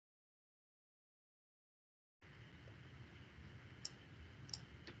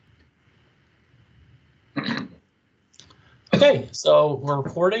Okay, so we're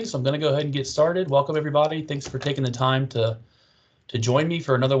recording, so I'm going to go ahead and get started. Welcome, everybody. Thanks for taking the time to join me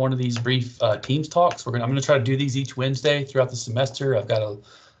for another one of these brief Teams talks. I'm going to try to do these each Wednesday throughout the semester. I've got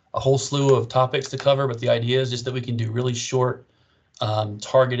a whole slew of topics to cover, but the idea is just that we can do really short,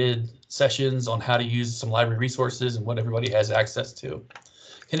 targeted sessions on how to use some library resources and what everybody has access to.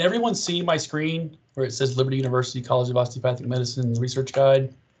 Can everyone see my screen where it says Liberty University College of Osteopathic Medicine Research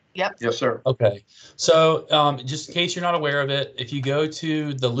Guide? Yep. Yes, sir. Okay, so just in case you're not aware of it, if you go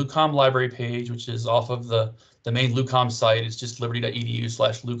to the LUCOM library page, which is off of the main LUCOM site, it's just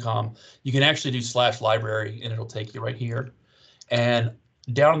liberty.edu/LUCOM. You can actually do /library and it'll take you right here. And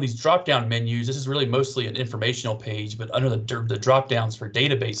down in these drop-down menus, this is really mostly an informational page, but under the drop-downs for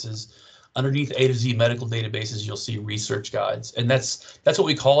databases, underneath A to Z medical databases, you'll see research guides. And that's what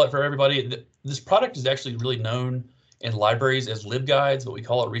we call it for everybody. This product is actually really known in libraries as LibGuides, but we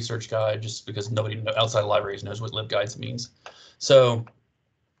call it research guide just because nobody outside of libraries knows what LibGuides means. So,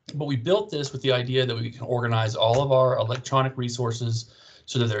 but we built this with the idea that we can organize all of our electronic resources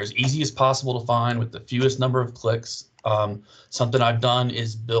so that they're as easy as possible to find with the fewest number of clicks. Something I've done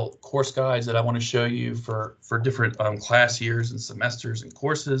is built course guides that I want to show you for different class years and semesters and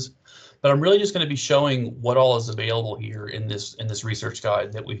courses. But I'm really just going to be showing what all is available here in this research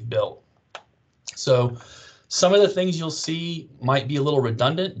guide that we've built. So some of the things you'll see might be a little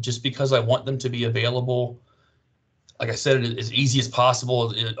redundant just because I want them to be available, like I said, as easy as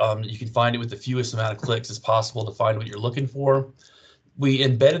possible. You can find it with the fewest amount of clicks as possible to find what you're looking for. We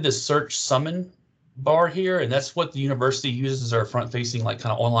embedded this search summon bar here, and that's what the university uses as our front-facing, like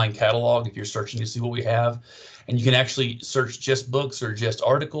kind of online catalog if you're searching to see what we have. And you can actually search just books or just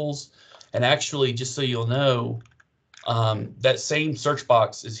articles. And actually, just so you'll know, that same search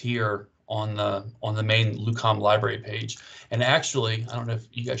box is here on the main LUCOM library page. And actually, I don't know if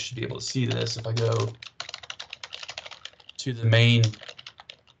you guys should be able to see this. If I go to the main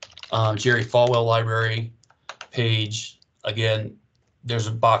Jerry Falwell library page, again, there's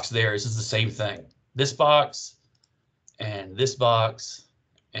a box there. This is the same thing. This box and this box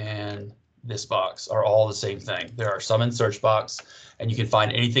and this box are all the same thing. There are some in search box, and you can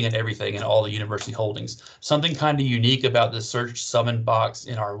find anything and everything in all the university holdings. Something kind of unique about the search summon box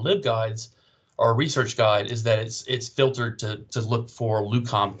in our LibGuides, our research guide, is that it's filtered to look for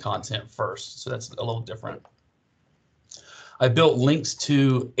LUCOM content first. So that's a little different. I built links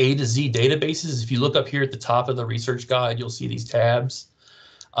to A to Z databases. If you look up here at the top of the research guide, you'll see these tabs.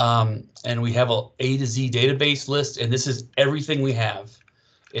 And we have A to Z database list, and this is everything we have.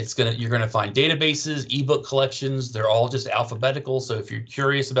 You're gonna find databases, ebook collections. They're all just alphabetical. So if you're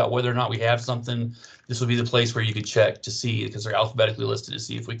curious about whether or not we have something, this will be the place where you can check to see, because they're alphabetically listed, to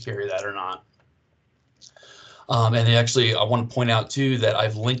see if we carry that or not. And actually, I want to point out too that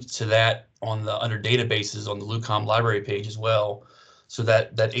I've linked to that under databases on the LUCOM library page as well. So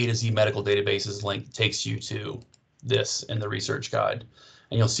that A to Z medical databases link takes you to this in the research guide,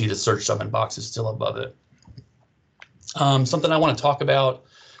 and you'll see the search summon box is still above it. Something I want to talk about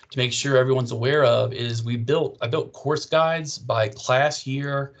to make sure everyone's aware of is I built course guides by class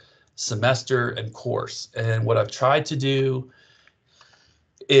year, semester, and course. And what I've tried to do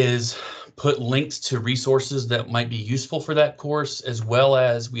is put links to resources that might be useful for that course, as well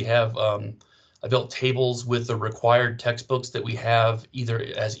as we have, I built tables with the required textbooks that we have either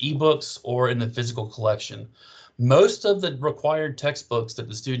as ebooks or in the physical collection. Most of the required textbooks that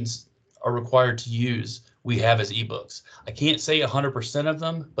the students are required to use, we have as ebooks. I can't say 100% of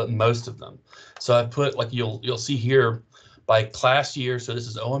them, but most of them. So I've put, like you'll see here, by class year. So this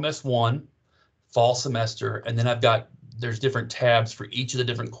is OMS 1, fall semester, and then there's different tabs for each of the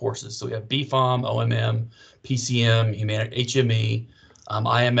different courses. So we have BPharm, OMM, PCM, HME,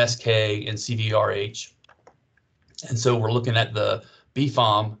 IMSK, and CVRH. And so we're looking at the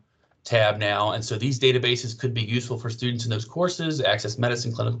BPharm tab now. And so these databases could be useful for students in those courses: Access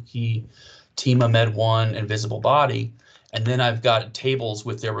Medicine, Clinical Key, TEMA Med 1, and Visible Body. And then I've got tables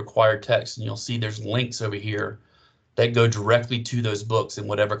with their required text, and you'll see there's links over here that go directly to those books in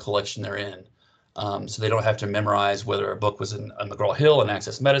whatever collection they're in. So they don't have to memorize whether a book was in McGraw-Hill in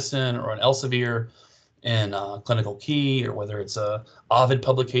Access Medicine, or an Elsevier in Clinical Key, or whether it's a Ovid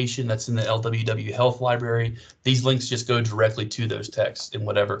publication that's in the LWW Health Library. These links just go directly to those texts in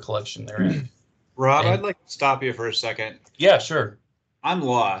whatever collection they're in. Rob, I'd like to stop you for a second. Yeah, sure. I'm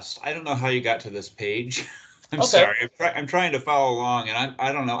lost. I don't know how you got to this page. I'm Okay. sorry. I'm trying to follow along, and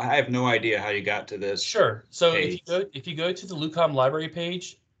I don't know. I have no idea how you got to this. Sure. So page. if you go to the LUCOM library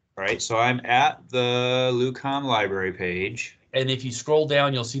page. All right. So I'm at the LUCOM library page. And if you scroll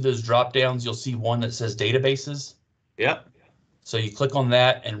down, you'll see those drop downs. You'll see one that says databases. Yep. So you click on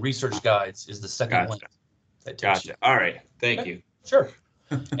that, and research guides is the second link. that takes Gotcha. All right. Thank Okay. you. Sure.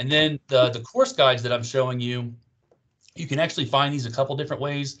 And then the course guides that I'm showing you, you can actually find these a couple different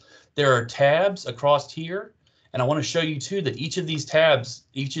ways. There are tabs across here, and I want to show you too that each of these tabs,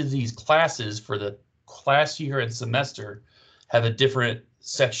 each of these classes for the class year and semester have a different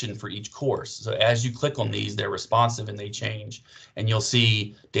section for each course. So as you click on these, they're responsive and they change. And you'll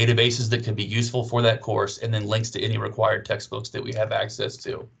see databases that could be useful for that course, and then links to any required textbooks that we have access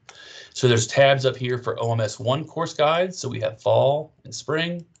to. So there's tabs up here for OMS 1 course guides. So we have fall and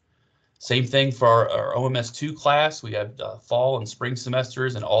spring. Same thing for our OMS 2 class. We have fall and spring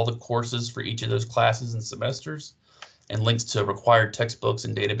semesters and all the courses for each of those classes and semesters, and links to required textbooks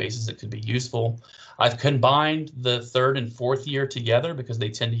and databases that could be useful. I've combined the third and fourth year together because they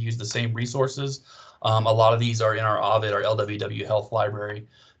tend to use the same resources. A lot of these are in our Ovid, our LWW Health Library,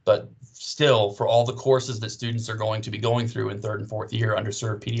 but still, for all the courses that students are going to be going through in third and fourth year,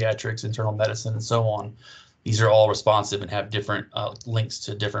 underserved pediatrics, internal medicine, and so on, these are all responsive and have different links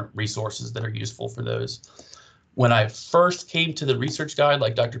to different resources that are useful for those. When I first came to the research guide,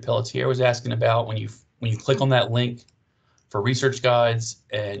 like Dr. Pelletier was asking about, when you click on that link for research guides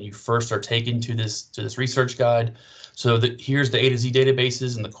and you first are taken to this research guide, so that here's the A to Z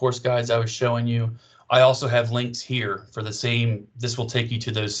databases and the course guides I was showing you. I also have links here for the same. This will take you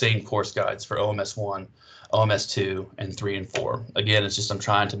to those same course guides for OMS 1, OMS 2, and 3 and 4. Again, it's just I'm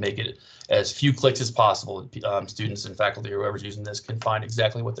trying to make it as few clicks as possible. Students and faculty or whoever's using this can find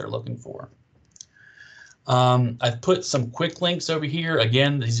exactly what they're looking for. I've put some quick links over here.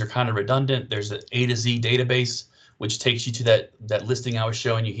 Again, these are kind of redundant. There's an A to Z database, which takes you to that listing I was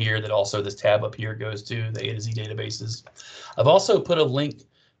showing you here, that also this tab up here goes to, the A to Z databases. I've also put a link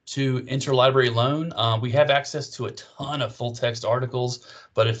to interlibrary loan. We have access to a ton of full text articles,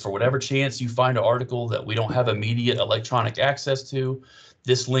 but if for whatever chance you find an article that we don't have immediate electronic access to,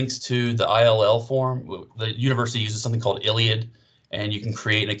 this links to the ILL form. The university uses something called Iliad, and you can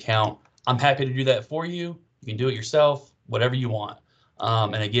create an account. I'm happy to do that for you. You can do it yourself, whatever you want.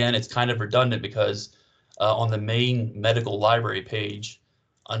 And again, it's kind of redundant because on the main medical library page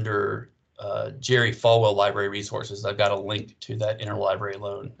under Jerry Falwell Library Resources, I've got a link to that interlibrary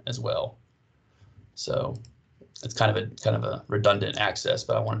loan as well. So it's kind of a redundant access,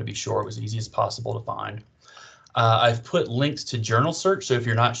 but I wanted to be sure it was easy as possible to find. I've put links to journal search. So if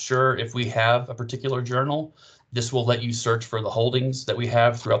you're not sure if we have a particular journal, this will let you search for the holdings that we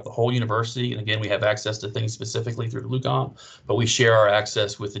have throughout the whole university. And again, we have access to things specifically through LUCOM, but we share our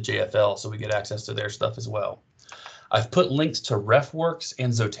access with the JFL, so we get access to their stuff as well. I've put links to RefWorks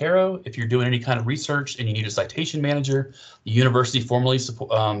and Zotero. If you're doing any kind of research and you need a citation manager, the university formally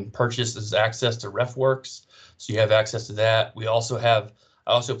purchases access to RefWorks, so you have access to that.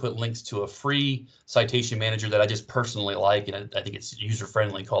 I also put links to a free citation manager that I just personally like, and I think it's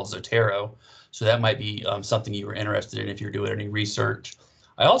user-friendly, called Zotero. So that might be something you were interested in if you're doing any research.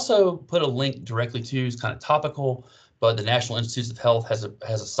 I also put a link directly to, it's kind of topical, but the National Institutes of Health has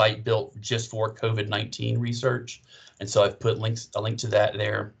a site built just for COVID-19 research, and so I've put a link to that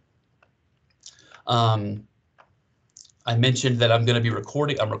there. I mentioned that I'm going to be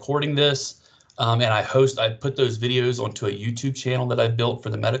recording. I'm recording this. And I put those videos onto a YouTube channel that I built for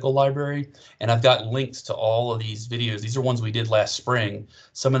the medical library, and I've got links to all of these videos. These are ones we did last spring.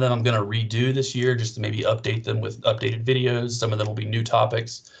 Some of them I'm going to redo this year just to maybe update them with updated videos. Some of them will be new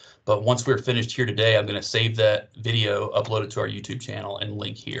topics. But once we're finished here today, I'm going to save that video, upload it to our YouTube channel, and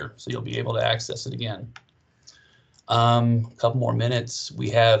link here, so you'll be able to access it again. A couple more minutes. We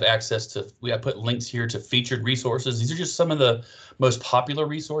have access to, I put links here to featured resources. These are just some of the most popular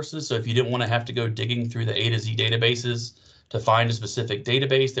resources. So if you didn't want to have to go digging through the A to Z databases to find a specific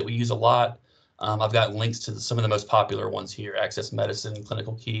database that we use a lot, I've got links to some of the most popular ones here. Access Medicine,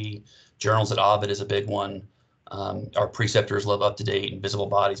 Clinical Key, Journals at Ovid is a big one. Our preceptors love UpToDate, and Visible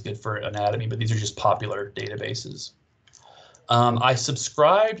Bodies, good for anatomy, but these are just popular databases. I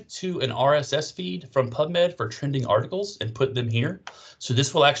subscribed to an RSS feed from PubMed for trending articles and put them here. So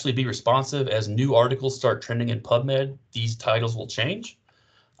this will actually be responsive as new articles start trending in PubMed. These titles will change.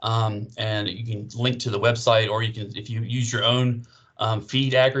 And you can link to the website, or you can, if you use your own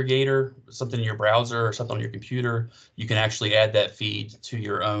feed aggregator, something in your browser or something on your computer, you can actually add that feed to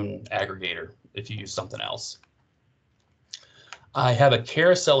your own aggregator if you use something else. I have a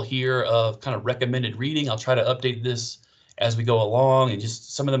carousel here of kind of recommended reading. I'll try to update this as we go along, and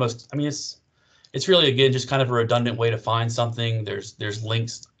just some of the most, I mean, it's really, again, just kind of a redundant way to find something. There's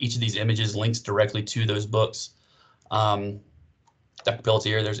links, each of these images links directly to those books. Dr.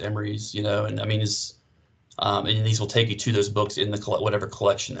 Pelletier, there's Emery's, you know, and I mean, and these will take you to those books in the whatever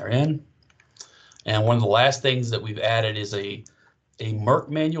collection they're in. And one of the last things that we've added is a a Merck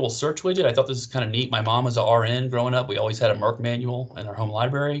manual search widget. I thought this is kind of neat. My mom was a RN growing up. We always had a Merck manual in our home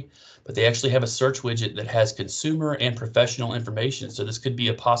library, but they actually have a search widget that has consumer and professional information. So this could be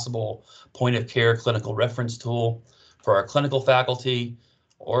a possible point of care clinical reference tool for our clinical faculty,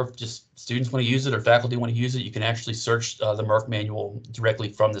 or if just students want to use it or faculty want to use it. You can actually search the Merck manual directly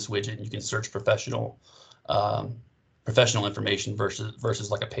from this widget, and you can search professional information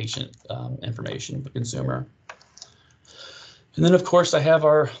versus like a patient information for consumer. And then, of course, I have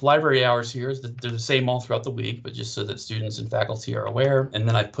our library hours here. They're the same all throughout the week, but just so that students and faculty are aware. And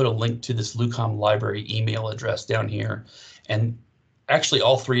then I put a link to this LUCOM library email address down here. And actually,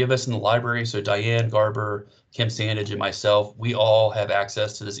 all three of us in the library, so Diane Garber, Kim Sandage, and myself, we all have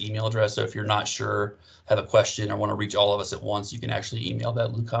access to this email address. So if you're not sure, have a question, or want to reach all of us at once, you can actually email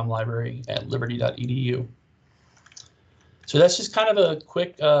that LUCOM library at liberty.edu. So that's just kind of a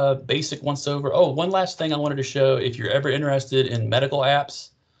quick basic once over. Oh, one last thing I wanted to show, if you're ever interested in medical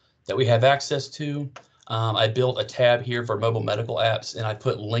apps that we have access to, I built a tab here for mobile medical apps, and I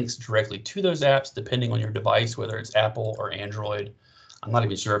put links directly to those apps depending on your device, whether it's Apple or Android. I'm not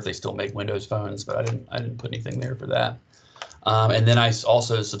even sure if they still make Windows phones, but I didn't put anything there for that. And then I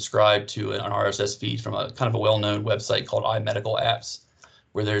also subscribe to an RSS feed from a kind of a well-known website called iMedical Apps,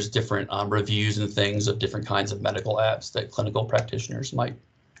 where there's different reviews and things of different kinds of medical apps that clinical practitioners might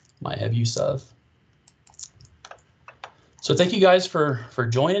have use of. So thank you guys for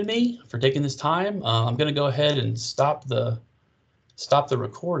joining me, for taking this time. I'm going to go ahead and stop the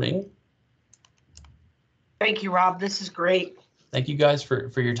recording. Thank you, Rob. This is great. Thank you guys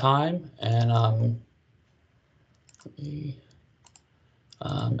for your time, and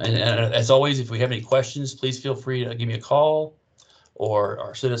as always, if we have any questions, please feel free to give me a call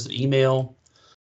or send us an email.